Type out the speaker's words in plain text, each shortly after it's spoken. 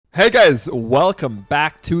Hey guys, welcome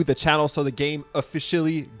back to the channel. So the game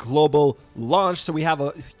officially global launched. So we have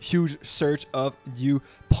a huge surge of new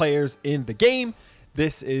players in the game.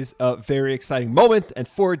 This is a very exciting moment, and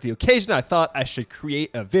for the occasion I thought I should create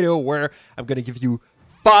a video where I'm going to give you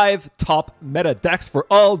 5 top meta decks for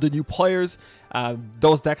all the new players.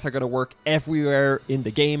 Those decks are going to work everywhere in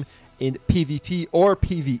the game in PvP or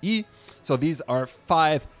PvE. So these are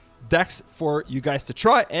 5 decks for you guys to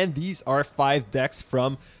try, and these are 5 decks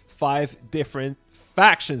from 5 different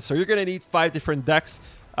factions. So you're gonna need 5 different decks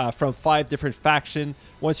from 5 different factions.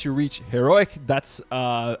 Once you reach heroic, that's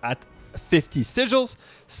at 50 sigils.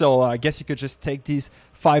 So I guess you could just take these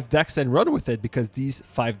 5 decks and run with it, because these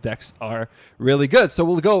 5 decks are really good. So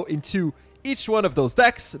we'll go into each one of those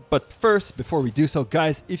decks, but first, before we do so,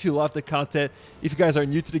 guys, if you love the content, if you guys are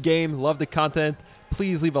new to the game, love the content,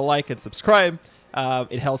 please leave a like and subscribe.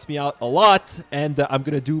 It helps me out a lot, and I'm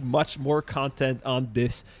going to do much more content on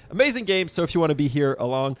this amazing game. So if you want to be here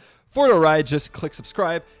along for the ride, just click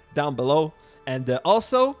subscribe down below. And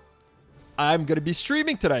also, I'm going to be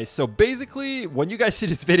streaming today. So basically, when you guys see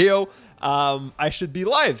this video, I should be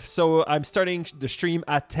live. So I'm starting the stream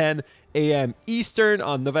at 10 a.m. Eastern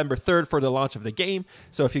on November 3rd for the launch of the game.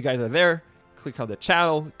 So if you guys are there, click on the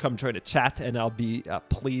channel, come join the chat, and I'll be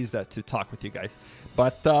pleased to talk with you guys.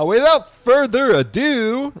 But without further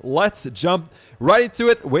ado, let's jump right into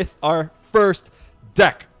it with our first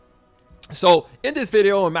deck. So in this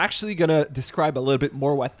video, I'm actually going to describe a little bit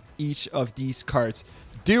more what each of these cards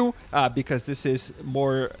do, because this is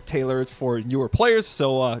more tailored for newer players.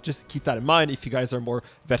 So just keep that in mind. If you guys are more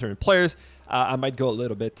veteran players, I might go a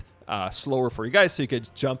little bit slower for you guys, so you could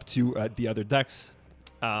jump to the other decks.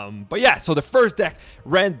 But yeah, so the first deck,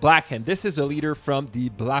 Rend Blackhand. This is a leader from the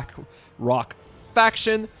Black Rock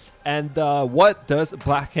faction. And what does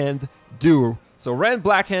Blackhand do? So Rend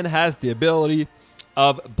Blackhand has the ability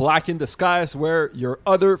of Blacken the Skies, where your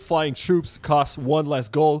other flying troops cost 1 less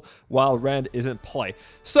gold while Rend is in play.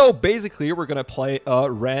 So basically, we're going to play a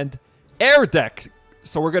Rend Air deck.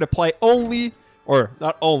 So we're going to play only, or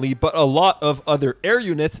not only, but a lot of other air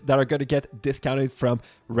units that are going to get discounted from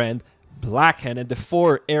Rend Blackhand. And the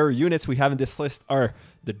 4 air units we have in this list are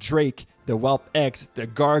the Drake, the Whelp Eggs, the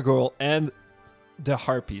Gargoyle, and the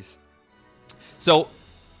Harpies. So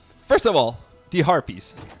first of all, the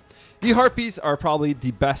Harpies. The Harpies are probably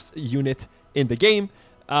the best unit in the game.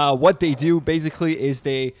 What they do basically is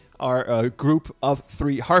they are a group of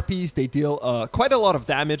 3 Harpies. They deal quite a lot of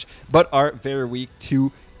damage, but are very weak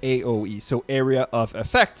to AoE, so area of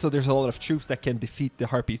effect. So there's a lot of troops that can defeat the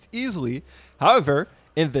Harpies easily. However,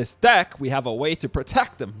 in this deck, we have a way to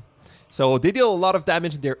protect them. So they deal a lot of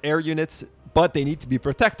damage in their air units, but they need to be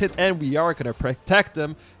protected, and we are going to protect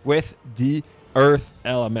them with the Earth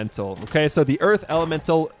Elemental. Okay, so the Earth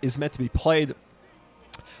Elemental is meant to be played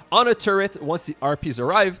on a turret once the RPs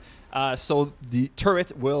arrive. So the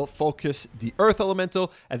turret will focus the Earth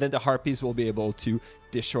Elemental, and then the Harpies will be able to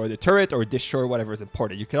destroy the turret or destroy whatever is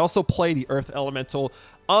important. You can also play the Earth Elemental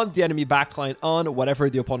on the enemy backline on whatever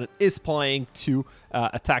the opponent is playing to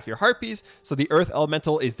attack your Harpies. So the Earth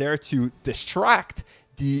Elemental is there to distract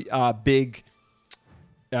the big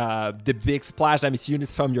splash damage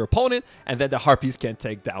units from your opponent, and then the Harpies can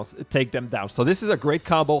take them down. So this is a great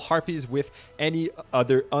combo, Harpies with any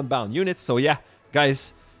other unbound units. So yeah,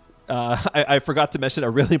 guys, I forgot to mention a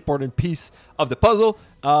really important piece of the puzzle.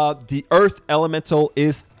 The Earth Elemental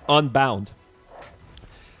is unbound.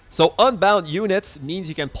 So unbound units means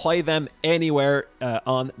you can play them anywhere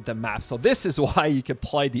on the map. So this is why you can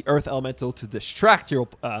play the Earth Elemental to distract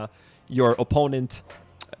your opponent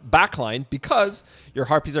backline, because your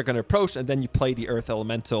Harpies are going to approach, and then you play the Earth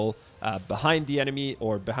Elemental behind the enemy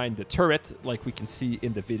or behind the turret, like we can see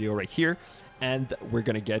in the video right here, and we're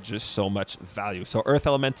going to get just so much value. So Earth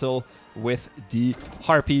Elemental with the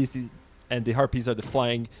Harpies, and the Harpies are the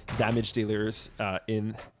flying damage dealers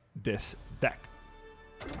in this deck.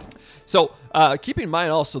 So keep in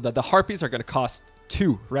mind also that the Harpies are going to cost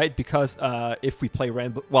 2, right? Because if we play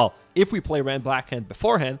Rend Blackhand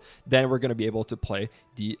beforehand, then we're going to be able to play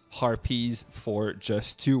the Harpies for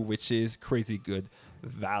just 2, which is crazy good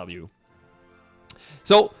value.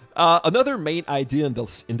 So another main idea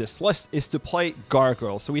in this list is to play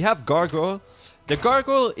Gargoyle. So we have Gargoyle. The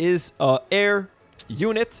Gargoyle is an air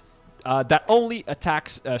unit that only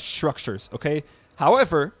attacks structures, okay?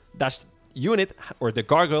 However, that unit, or the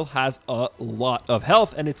Gargoyle, has a lot of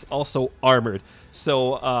health, and it's also armored.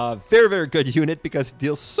 So very, very good unit, because it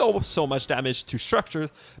deals so much damage to structures,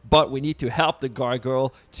 but we need to help the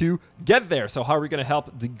Gargoyle to get there. So how are we going to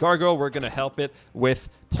help the Gargoyle? We're going to help it with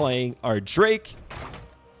playing our Drake,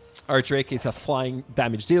 Our Drake is a flying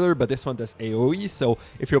damage dealer, but this one does AoE. So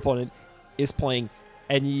if your opponent is playing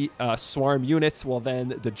any swarm units, well,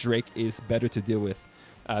 then the Drake is better to deal with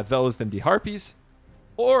those than the Harpies.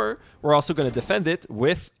 Or we're also going to defend it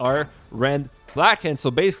with our Rend Blackhand.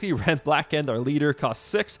 So basically, Rend Blackhand, our leader, costs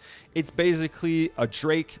 6. It's basically a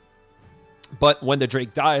Drake, but when the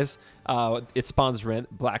Drake dies, it spawns Rend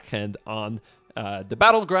Blackhand on the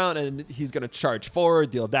battleground, and he's going to charge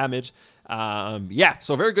forward, deal damage. Yeah,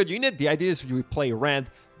 so very good unit. The idea is we play Rend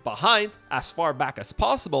behind as far back as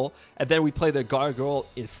possible, and then we play the Gargoyle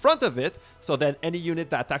in front of it. So then any unit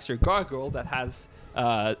that attacks your Gargoyle that has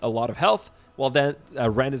a lot of health, well, then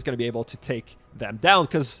Rend is going to be able to take them down,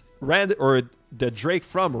 because Rend, or the Drake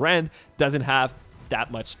from Rend, doesn't have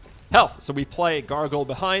that much health. So we play Gargoyle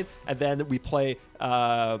behind, and then we play,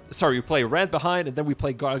 we play Rend behind, and then we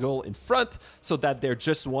play Gargoyle in front, so that they're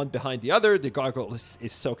just one behind the other. The Gargoyle is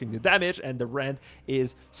soaking the damage, and the Rend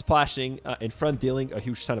is splashing in front, dealing a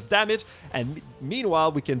huge ton of damage. And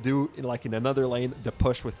meanwhile, we can do, like in another lane, the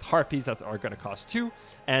push with Harpies that are going to cost 2,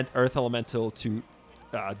 and Earth Elemental to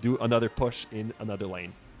do another push in another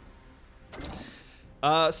lane.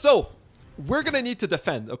 So we're going to need to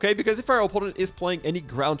defend, okay? Because if our opponent is playing any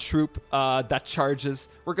ground troop that charges,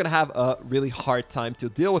 we're going to have a really hard time to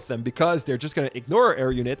deal with them, because they're just going to ignore our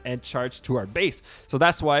air unit and charge to our base. So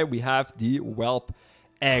that's why we have the Whelp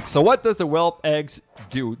Egg. So what does the Whelp Eggs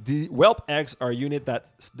do? The Whelp Eggs are a unit that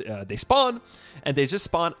they spawn, and they just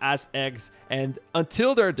spawn as eggs, and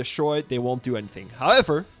until they're destroyed, they won't do anything.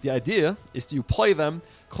 However, the idea is to play them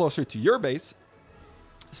closer to your base.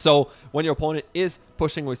 So when your opponent is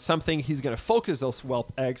pushing with something, he's going to focus those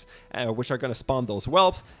Whelp Eggs, which are going to spawn those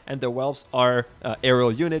Whelps, and the Whelps are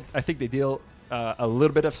aerial unit. I think they deal a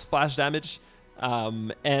little bit of splash damage,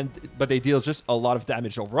 but they deal just a lot of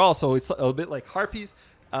damage overall. So it's a little bit like Harpies,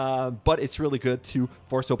 but it's really good to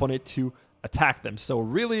force the opponent to attack them. So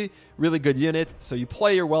really, really good unit. So you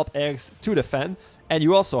play your Whelp Eggs to defend, and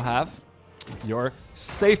you also have your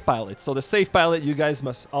Safe Pilot. So the Safe Pilot, you guys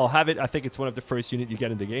must all have it. I think it's one of the first unit you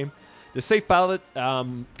get in the game. The Safe Pilot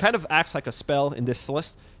kind of acts like a spell in this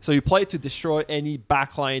list. So you play it to destroy any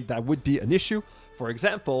backline that would be an issue. For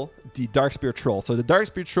example, the Darkspear Troll. So the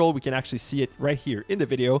Darkspear Troll, we can actually see it right here in the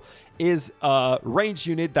video, is a range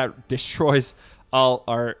unit that destroys all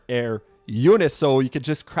our air units. So you can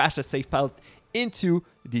just crash the Safe Pilot into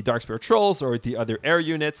the Darkspear Trolls or the other air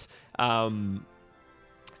units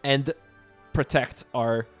and protect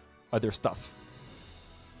our other stuff.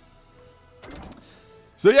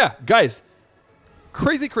 So yeah, guys,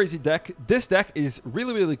 crazy deck. This deck is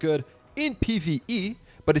really, really good in PvE,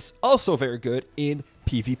 but it's also very good in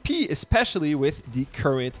PvP, especially with the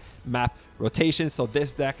current map rotation. So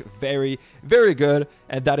this deck, very, very good,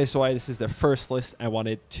 and that is why this is the first list I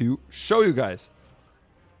wanted to show you guys.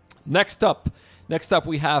 Next up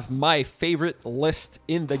we have my favorite list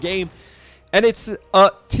in the game, and it's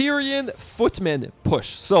a Tirion Footmen push.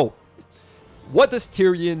 So what does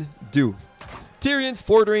Tirion do? Tirion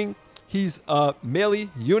Fordring, he's a melee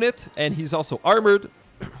unit, and he's also armored.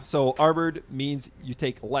 So armored means you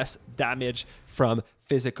take less damage from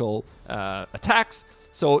physical attacks.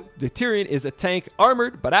 So the Tirion is a tank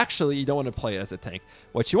armored, but actually you don't want to play it as a tank.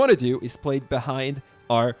 What you want to do is play it behind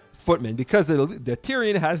our Footmen, because the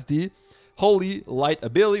Tirion has the Holy Light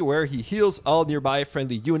ability where he heals all nearby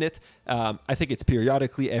friendly unit. I think it's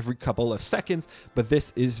periodically every couple of seconds, but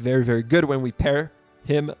this is very, very good when we pair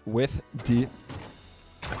him with the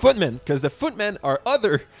Footmen, because the Footmen are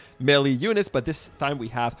other melee units, but this time we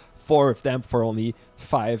have 4 of them for only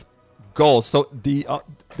 5 gold. So they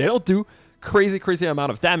don't do crazy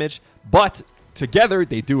amount of damage, but together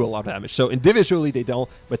they do a lot of damage. So individually they don't,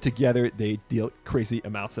 but together they deal crazy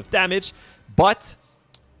amounts of damage. But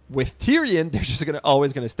with Tirion, they're just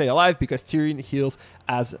always gonna stay alive, because Tirion heals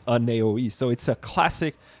as an AoE. So it's a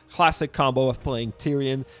classic combo of playing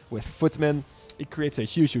Tirion with Footmen. It creates a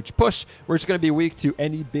huge push. We're just going to be weak to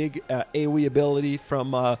any big AoE ability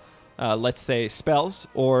from, let's say, spells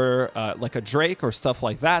or like a Drake or stuff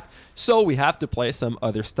like that. So we have to play some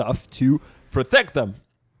other stuff to protect them.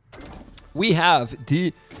 We have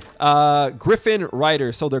the Griffin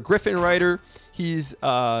Rider. So the Griffin Rider, he's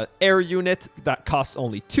air unit that costs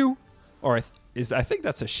only 2, or I think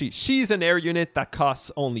that's a she. She's an air unit that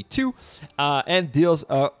costs only 2 and deals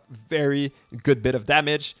a very good bit of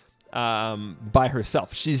damage by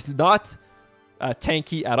herself. She's not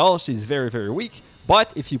tanky at all. She's very weak,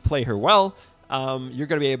 but if you play her well, you're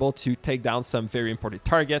going to be able to take down some very important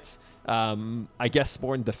targets. I guess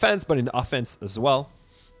more in defense, but in offense as well.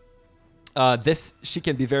 She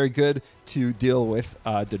can be very good to deal with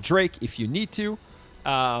the Drake if you need to.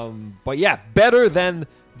 But yeah, better than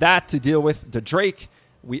that to deal with the Drake,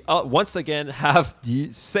 we once again have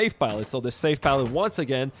the Safe Pilot. So the Safe Pilot once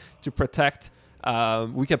again to protect.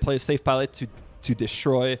 We can play a Safe Pilot to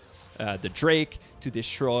destroy the Drake, to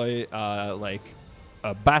destroy like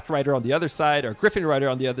a Bat Rider on the other side, or Griffin Rider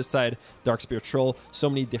on the other side, Dark Spear Troll, so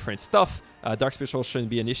many different stuff. Dark Spear Troll shouldn't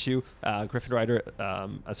be an issue, Griffin Rider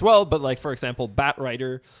as well, but like for example, Bat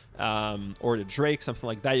Rider or the Drake, something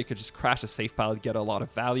like that, you could just crash a Safe Pilot, get a lot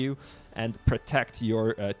of value, and protect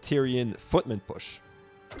your Tirion Footmen push.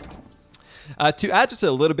 To add just a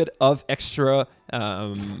little bit of extra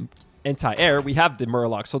anti-air, we have the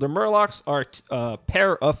Murlocs. So the Murlocs are a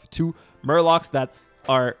pair of 2 Murlocs that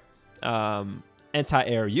are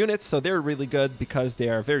anti-air units, so they're really good because they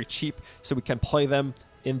are very cheap, so we can play them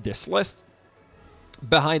in this list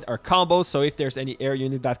behind our combos. So if there's any air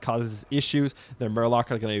unit that causes issues, the Murloc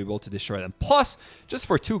are going to be able to destroy them. Plus, just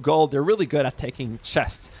for 2 gold, they're really good at taking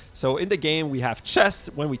chests. So in the game, we have chests.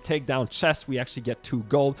 When we take down chests, we actually get 2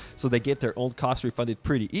 gold, so they get their own cost refunded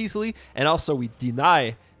pretty easily. And also, we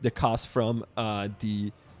deny the cost from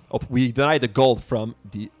we deny the gold from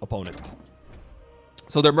the opponent.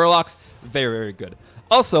 So their Murlocs, very, very good.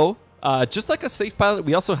 Also, just like a Safe Pilot,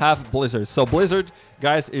 we also have Blizzard. So Blizzard,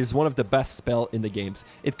 guys, is one of the best spell in the games.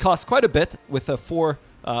 It costs quite a bit with a 4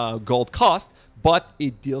 gold cost, but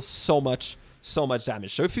it deals so much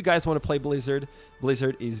damage. So if you guys want to play Blizzard,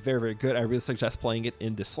 Blizzard is very, very good. I really suggest playing it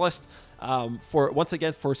in this list. Once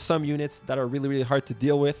again, for some units that are really, really hard to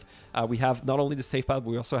deal with, we have not only the Safe Pilot, but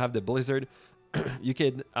we also have the Blizzard. You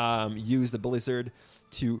can use the Blizzard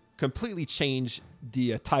to completely change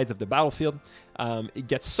the tides of the battlefield. It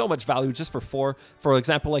gets so much value just for 4. For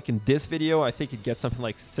example, like in this video, I think it gets something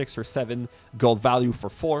like 6 or 7 gold value for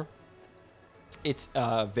 4. It's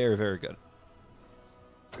very, very good.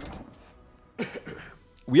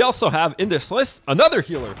 We also have in this list another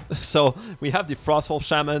healer. So we have the Frostwolf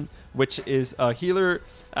Shaman, which is a healer.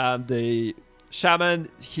 The Shaman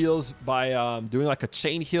heals by doing like a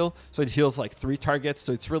chain heal, so it heals like 3 targets.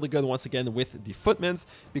 So it's really good once again with the Footmens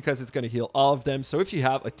because it's going to heal all of them. So if you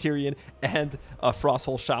have a Tirion and a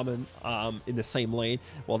Frostwolf Shaman in the same lane,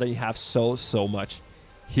 well, then you have so much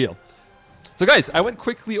heal. So guys, I went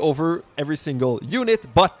quickly over every single unit,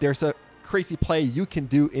 but there's a crazy play you can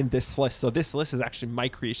do in this list. So this list is actually my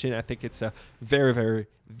creation. I think it's a very, very,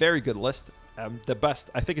 very good list. The best,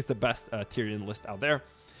 I think it's the best Tirion list out there.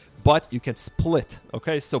 But you can split,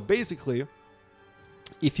 okay? So basically,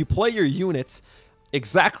 if you play your units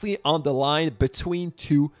exactly on the line between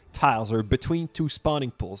 2 tiles or between 2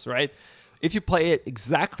 spawning pools, right? If you play it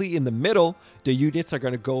exactly in the middle, the units are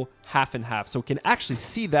going to go half and half. So we can actually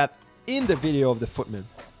see that in the video of the Footmen.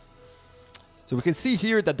 So we can see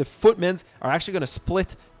here that the Footmen are actually going to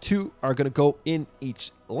split. 2 are going to go in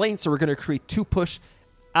each lane. So we're going to create 2 push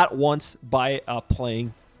at once by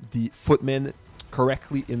playing the Footmen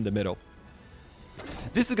correctly in the middle.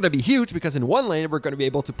 This is going to be huge because in one lane we're going to be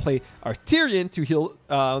able to play our Tirion to heal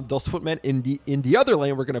those Footmen. In the other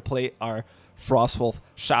lane we're going to play our Frostwolf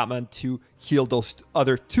Shaman to heal those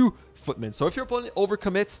other 2 Footmen. So if your opponent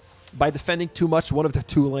overcommits by defending too much one of the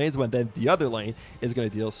 2 lanes, when then the other lane is going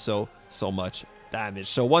to deal so much damage.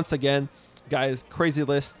 So once again, guys, crazy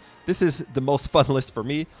list. This is the most fun list for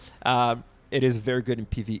me. It is very good in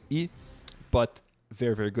PvE, but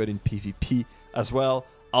very, very good in PvP as well.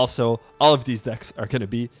 Also, all of these decks are going to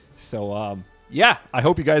be. So, yeah, I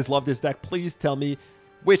hope you guys love this deck. Please tell me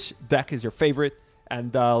which deck is your favorite.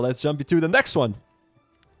 And let's jump into the next one.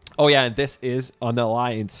 Oh, yeah, and this is an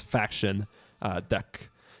Alliance faction deck.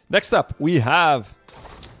 Next up, we have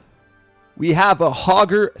a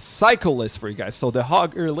Hogger Cycle list for you guys. So the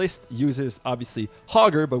Hogger list uses, obviously,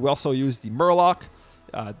 Hogger, but we also use the Murloc,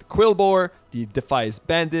 the Quillboar, the Defies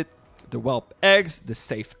Bandit, the Whelp Eggs, the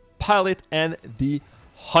Safe Pilot, and the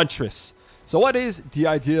Huntress. So what is the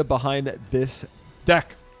idea behind this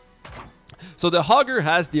deck? So the Hogger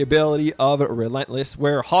has the ability of Relentless,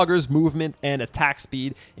 where Hogger's movement and attack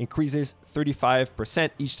speed increases 35%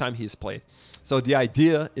 each time he is played. So the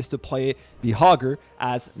idea is to play the Hogger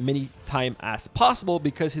as many times as possible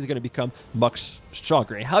because he's going to become much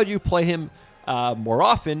stronger. And how do you play him more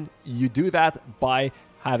often? You do that by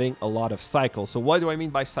having a lot of cycle. So what do I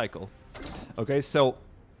mean by cycle? Okay, so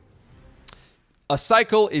a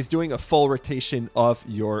cycle is doing a full rotation of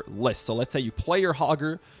your list. So let's say you play your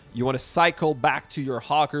Hogger, you want to cycle back to your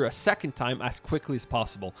Hogger a second time as quickly as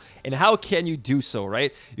possible. And how can you do so,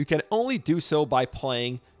 right? You can only do so by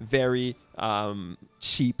playing very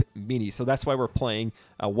cheap minis. So that's why we're playing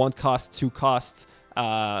 1 cost, 2 costs,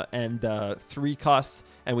 and 3 costs.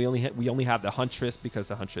 And we only have the Huntress because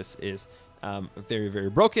the Huntress is very, very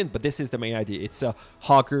broken. But this is the main idea. It's a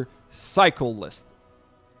Hogger Cycle list.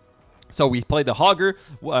 So we play the Hogger.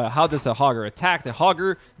 How does the Hogger attack? The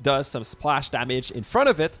Hogger does some splash damage in front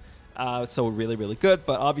of it. So really, really good.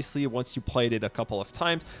 But obviously, once you played it a couple of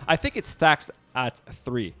times, I think it stacks at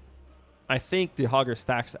 3. I think the Hogger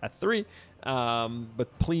stacks at 3.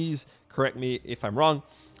 But please correct me if I'm wrong.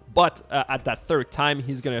 But at that third time,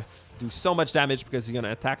 he's going to do so much damage because he's going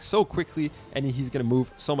to attack so quickly. And he's going to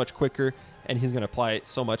move so much quicker. And he's going to apply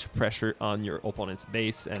so much pressure on your opponent's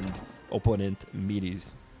base and opponent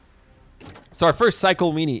meaties. So our first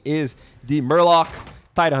cycle mini is the Murloc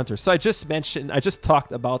Tidehunter. So I just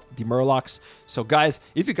talked about the Murlocs. So guys,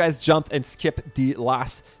 if you guys jumped and skipped the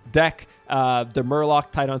last deck, the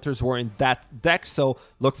Murloc Tidehunters were in that deck. So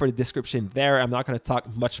look for the description there. I'm not going to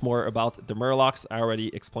talk much more about the Murlocs. I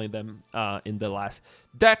already explained them in the last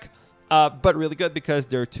deck. But really good because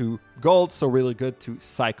they're 2 gold. So really good to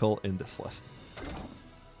cycle in this list.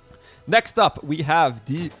 Next up, we have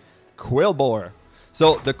the Quillboar.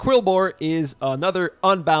 So the Quillboar is another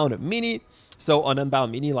Unbound mini. So an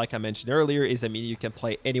Unbound mini, like I mentioned earlier, is a mini you can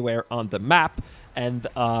play anywhere on the map. And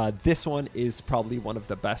this one is probably one of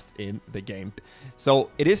the best in the game. So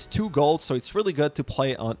it is 2 gold, so it's really good to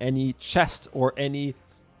play on any chest or any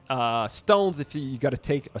stones. If you got to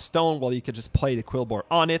take a stone, well, you can just play the Quillboar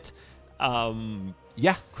on it.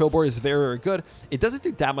 Yeah, Quillboar is very, very good. It doesn't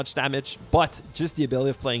do that much damage, but just the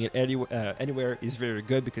ability of playing it anywhere is very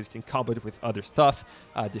good because you can combo it with other stuff,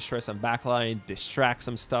 destroy some backline, distract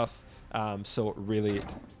some stuff. So really,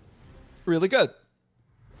 really good.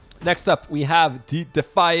 Next up, we have the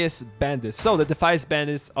Defias Bandits. So the Defias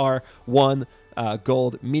Bandits are 1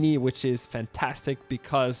 gold mini, which is fantastic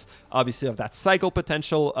because obviously of that cycle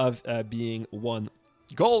potential of being 1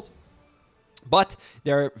 gold. But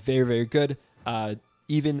they're very, very good,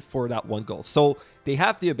 even for that 1 gold. So they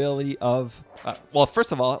have the ability of, well,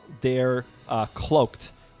 first of all, they're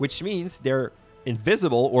cloaked, which means they're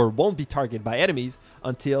invisible or won't be targeted by enemies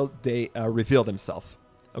until they reveal themselves.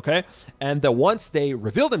 Okay? And once they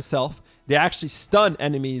reveal themselves, they actually stun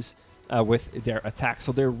enemies with their attack.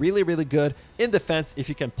 So they're really, really good in defense if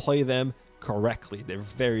you can play them correctly. They're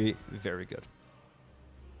very, very good.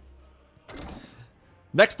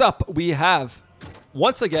 Next up, we have,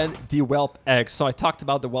 once again, the Whelp Eggs. So I talked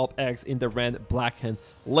about the Whelp Eggs in the Rend Blackhand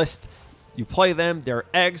list. You play them, they're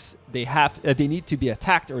eggs. They need to be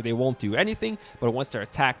attacked or they won't do anything. But once they're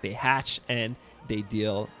attacked, they hatch and they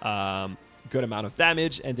deal good amount of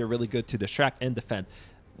damage. And they're really good to distract and defend.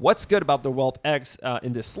 What's good about the Whelp Eggs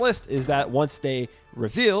in this list is that once they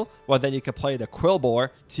reveal, well, then you can play the Quillboar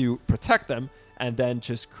to protect them and then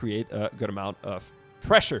just create a good amount of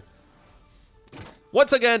pressure.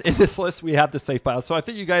 Once again, in this list, we have the Safe Pilot. So I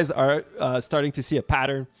think you guys are starting to see a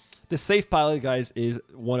pattern. The Safe Pilot, guys, is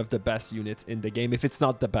one of the best units in the game, if it's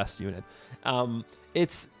not the best unit.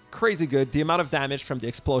 It's crazy good. The amount of damage from the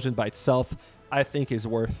explosion by itself, I think, is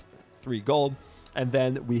worth 3 gold. And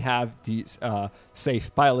then we have the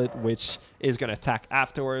Safe Pilot, which is going to attack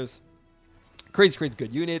afterwards. Crazy, crazy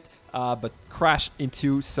good unit, but crash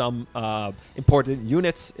into some important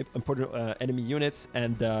units, important enemy units,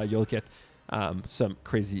 and you'll get some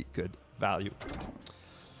crazy good value.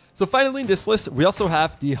 So finally in this list, we also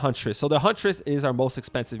have the Huntress. So the Huntress is our most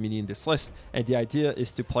expensive mini in this list. And the idea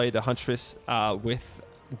is to play the Huntress with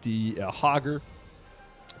the Hogger.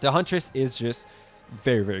 The Huntress is just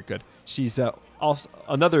very, very good. She's also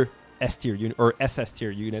another S tier unit or SS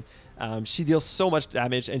tier unit. She deals so much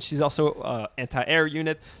damage, and she's also anti-air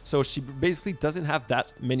unit. So she basically doesn't have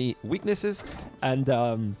that many weaknesses.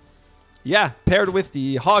 And yeah, paired with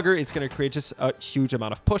the Hogger, it's going to create just a huge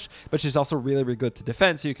amount of push, but she's also really, really good to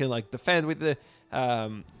defend. So you can like defend with the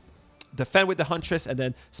Huntress and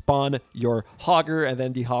then spawn your Hogger, and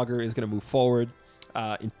then the Hogger is going to move forward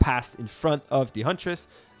in front of the Huntress.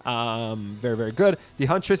 Very, very good. The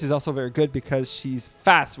Huntress is also very good because she's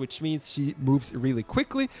fast, which means she moves really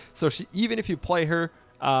quickly. So even if you play her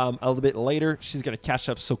a little bit later, she's going to catch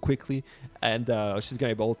up so quickly, and she's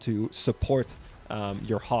going to be able to support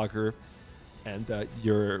your Hogger and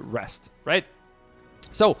your rest, right?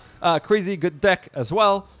 So crazy good deck as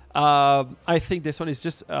well. I think this one is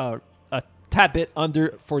just a tad bit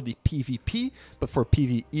under for the PvP, but for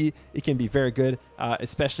PvE it can be very good,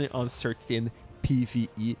 especially on certain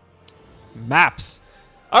PvE maps.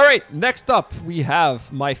 All right, next up we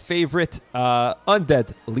have my favorite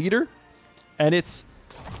undead leader, and it's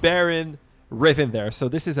Baron Rend Air. So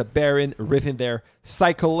this is a Baron Rend Air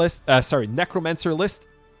cycle list, Necromancer list,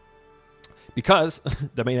 because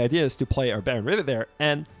the main idea is to play our Baron Rend Air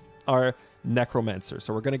and our Necromancer.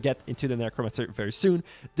 So we're going to get into the Necromancer very soon.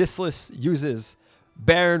 This list uses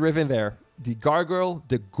Baron Rend Air, the Gargoyle,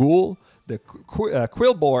 the Ghoul, the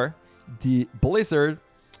Quillboar, the Blizzard,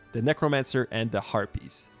 the Necromancer, and the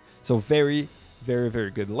Harpies. So very,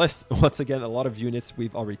 very good list. Once again, a lot of units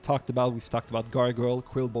we've already talked about. We've talked about Gargoyle,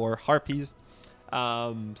 Quillbore, Harpies.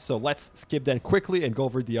 So let's skip them quickly and go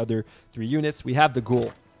over the other 3 units. We have the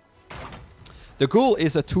Ghoul. The Ghoul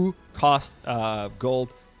is a 2-cost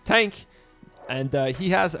gold tank, and he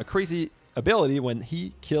has a crazy ability. When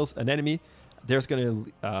he kills an enemy, there's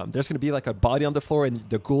gonna be like a body on the floor, and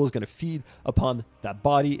the Ghoul is gonna feed upon that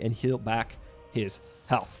body and heal back his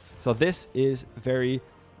health. So this is very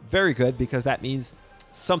good, because that means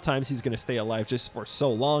sometimes he's gonna stay alive just for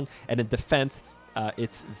so long, and in defense,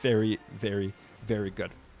 it's very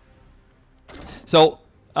good. So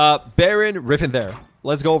Baron Rivendare.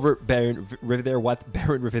 Let's go over Baron Rivendare, what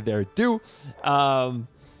Baron Rivendare do.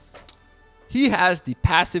 He has the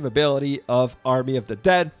passive ability of Army of the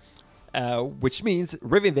Dead, which means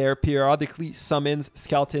Rivendare periodically summons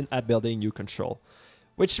skeleton at building you control.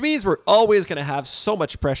 Which means we're always going to have so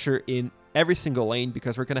much pressure in every single lane,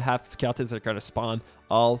 because we're going to have skeletons that are going to spawn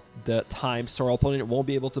all the time. So our opponent won't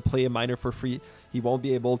be able to play a miner for free. He won't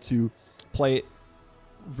be able to play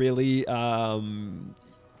really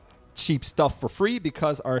cheap stuff for free,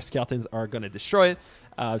 because our skeletons are going to destroy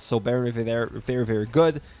it. So Baron Rivendare, very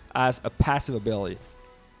good as a passive ability.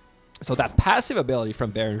 So that passive ability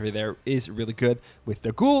from Baron Rivendare is really good with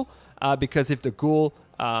the Ghoul, because if the Ghoul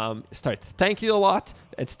starts tanking a lot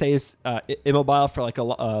and stays immobile for like a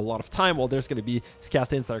lot of time, well, there's going to be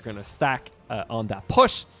skeletons that are going to stack on that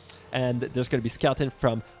push, and there's going to be skeleton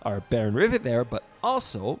from our Baron Rivendare, but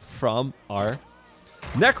also from our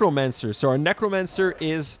Necromancer. So our Necromancer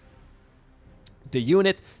is the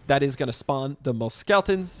unit that is going to spawn the most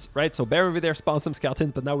skeletons, right? So Baron Rivendare spawns some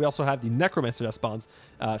skeletons, but now we also have the Necromancer that spawns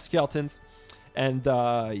skeletons. And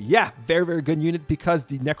yeah, very good unit, because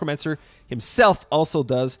the Necromancer himself also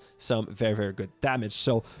does some very good damage.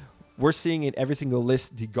 So we're seeing in every single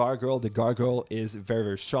list the Gargoyle. The Gargoyle is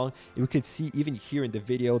very strong. And we can see even here in the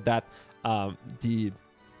video that the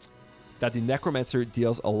Necromancer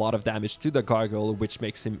deals a lot of damage to the Gargoyle, which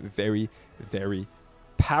makes him very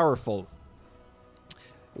powerful.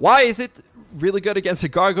 Why is it really good against the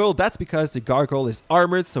Gargoyle? That's because the Gargoyle is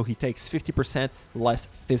armored, so he takes 50% less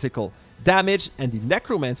physical damage, and the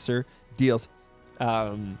Necromancer deals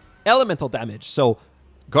elemental damage. So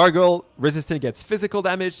Gargoyle resistant against physical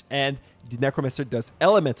damage, and the Necromancer does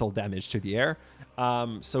elemental damage to the air.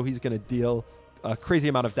 So he's going to deal a crazy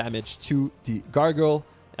amount of damage to the Gargoyle,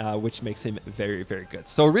 which makes him very good.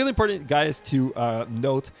 So really important, guys, to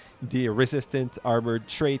note the resistant armored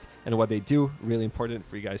trait and what they do. Really important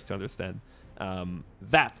for you guys to understand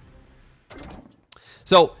that.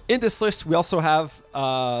 So in this list, we also have,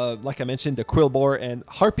 like I mentioned, the Quillbore and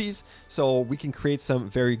Harpies. So we can create some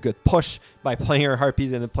very good push by playing our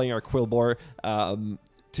Harpies and then playing our Quillbore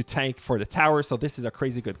to tank for the tower. So this is a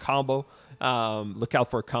crazy good combo. Look out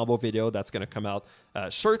for a combo video that's going to come out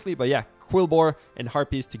shortly. But yeah, Quillbore and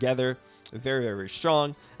Harpies together, very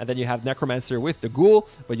strong. And then you have Necromancer with the Ghoul,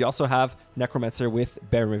 but you also have Necromancer with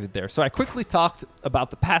Baron Rivendare. So I quickly talked about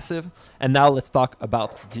the passive, and now let's talk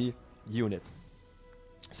about the unit.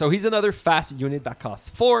 So he's another fast unit that costs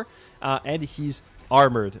 4, and he's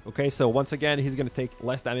armored. Okay, so once again, he's going to take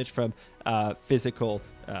less damage from physical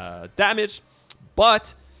damage,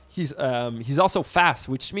 but he's also fast,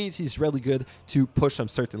 which means he's really good to push on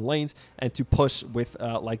certain lanes and to push with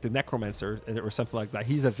like the Necromancer or something like that.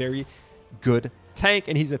 He's a very good tank,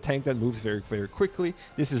 and he's a tank that moves very quickly.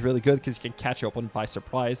 This is really good because you can catch your opponent by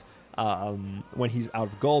surprise when he's out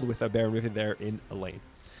of gold with a Baron Rivendare in a lane.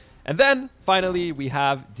 And then finally we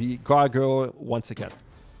have the Gargoyle once again.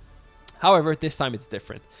 However, this time it's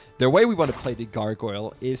different. The way we want to play the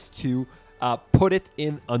Gargoyle is to put it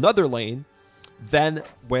in another lane than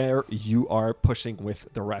where you are pushing with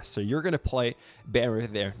the rest. So you're going to play Baron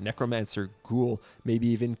Rivendare, Necromancer, Ghoul, maybe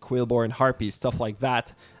even Quillbore and Harpy, stuff like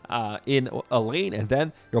that in a lane, and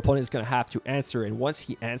then your opponent is going to have to answer. And once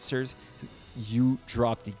he answers, you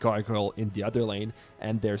drop the Gargoyle in the other lane,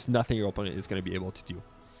 and there's nothing your opponent is going to be able to do.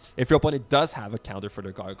 If your opponent does have a counter for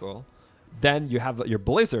the Gargoyle, then you have your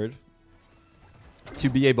Blizzard to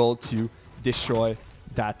be able to destroy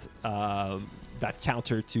that that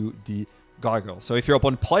counter to the Gargoyle. So if your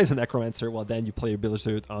opponent plays a Necromancer, well, then you play your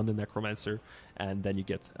Blizzard on the Necromancer, and then you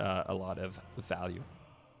get a lot of value.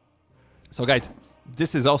 So guys,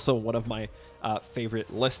 this is also one of my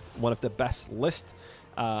favorite lists, one of the best lists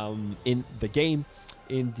in the game.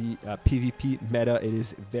 In the PvP meta, it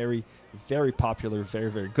is very popular,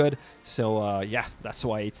 very good. So yeah, that's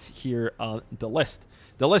why it's here on the list.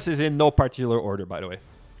 The list is in no particular order, by the way.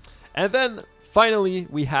 And then finally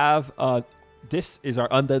we have this is our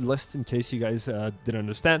undead list, in case you guys didn't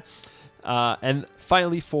understand. And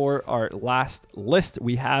finally, for our last list,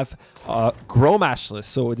 we have Grommash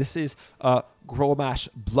list. So this is a Grommash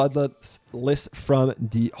Bloodlust list from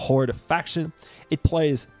the Horde faction. It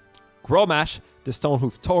plays Grommash, the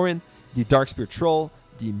Stonehoof Tauren, the Darkspear Troll,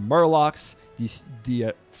 the Murlocs,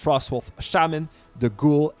 the Frostwolf Shaman, the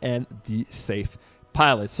Ghoul, and the Safe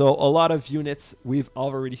Pilot. So a lot of units we've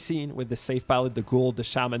already seen with the Safe Pilot, the Ghoul, the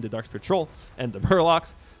Shaman, the Darkspear Troll, and the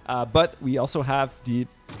Murlocs. But we also have the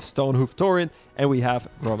Stonehoof Tauren, and we have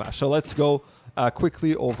Grommash. So let's go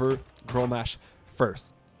quickly over Grommash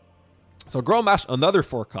first. So Grommash, another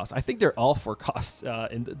 4 cost. I think they're all 4 costs.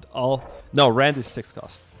 No, Rend is 6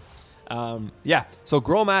 cost. Yeah, so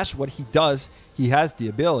Grommash, what he does, he has the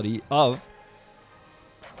ability of,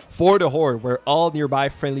 for the Horde, where all nearby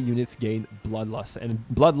friendly units gain Bloodlust. And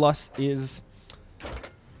Bloodlust is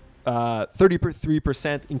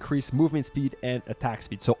 33% increased movement speed and attack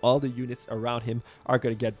speed. So all the units around him are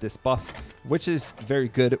going to get this buff, which is very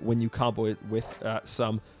good when you combo it with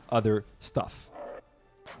some other stuff.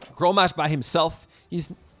 Grommash by himself, he's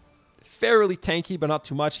fairly tanky, but not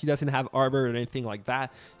too much. He doesn't have armor or anything like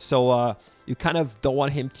that. So you kind of don't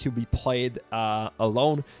want him to be played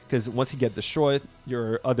alone, because once he gets destroyed,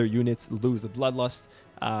 your other units lose the Bloodlust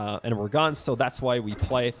and we're gone. So that's why we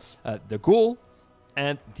play the Ghoul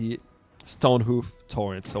and the Stonehoof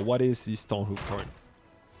Tauren. So what is the Stonehoof Tauren?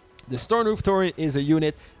 The Stonehoof Tauren is a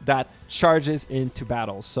unit that charges into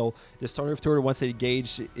battle. So the Stonehoof Tauren, once it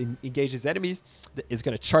engages enemies, is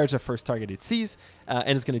going to charge the first target it sees,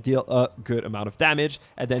 and it's going to deal a good amount of damage,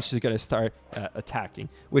 and then she's going to start attacking,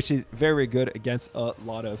 which is very good against a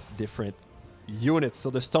lot of different units. So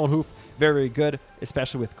the Stonehoof, very good,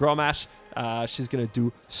 especially with Grommash. She's going to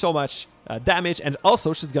do so much damage, and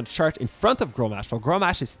also she's going to charge in front of Grommash. So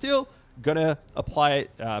Grommash is still gonna apply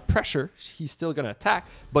pressure. He's still gonna attack,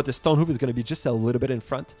 but the Stonehoof is gonna be just a little bit in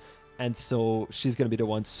front, and so she's gonna be the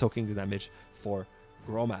one soaking the damage for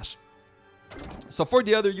Grommash. So for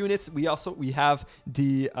the other units, we have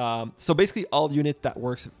the so basically all unit that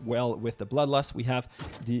works well with the Bloodlust. We have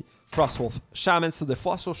the Frostwolf Shaman. So the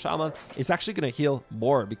Frostwolf Shaman is actually gonna heal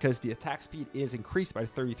more because the attack speed is increased by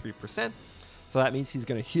 33%. So that means he's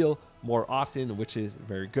going to heal more often, which is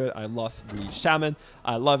very good. I love the Shaman.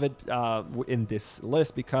 I love it in this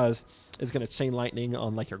list because it's going to chain lightning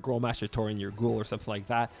on like your Grommash, your Tauren, your Ghoul, or something like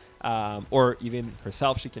that. Or even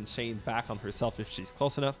herself. She can chain back on herself if she's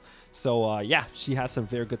close enough. So yeah, she has some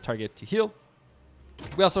very good target to heal.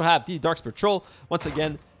 We also have the Darkspear Troll. Once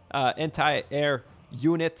again, anti-air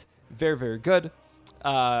unit. Very, very good.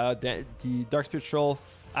 The Darkspear Troll.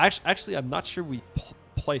 Actually, I'm not sure we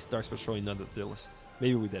placed Darkspear Troll in none of the lists.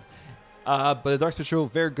 Maybe we did. But the Darkspear Troll,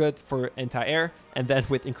 very good for anti-air. And then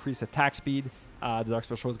with increased attack speed, the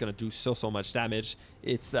Darkspear Troll is going to do so much damage.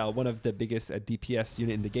 It's one of the biggest DPS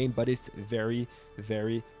unit in the game, but it's very,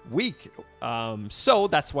 very weak. So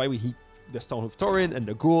that's why we heat the Stonehoof Tauren and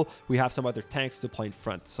the Ghoul. We have some other tanks to play in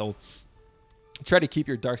front. So try to keep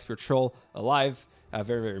your Darkspear Troll alive.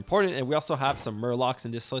 Very, very important. And we also have some Murlocs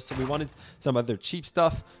in this list. So we wanted some other cheap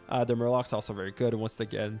stuff. The Murlocs also very good once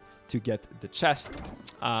again to get the chest.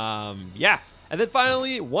 Yeah. And then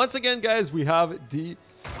finally, once again, guys, we have the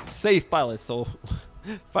Safe Pilot. So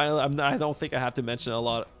finally, I don't think I have to mention a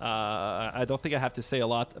lot. I don't think I have to say a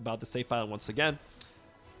lot about the Safe Pilot once again.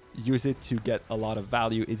 Use it to get a lot of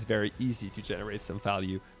value. It's very easy to generate some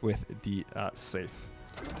value with the Safe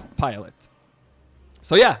Pilot.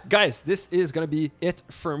 So yeah, guys, this is going to be it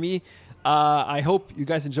for me. I hope you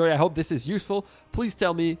guys enjoyed. I hope this is useful. Please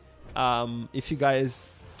tell me if you guys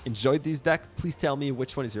enjoyed these decks. Please tell me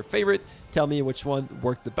which one is your favorite. Tell me which one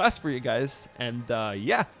worked the best for you guys. And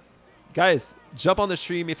yeah, guys, jump on the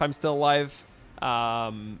stream if I'm still alive.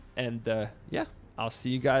 Yeah, I'll see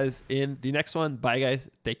you guys in the next one. Bye, guys.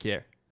 Take care.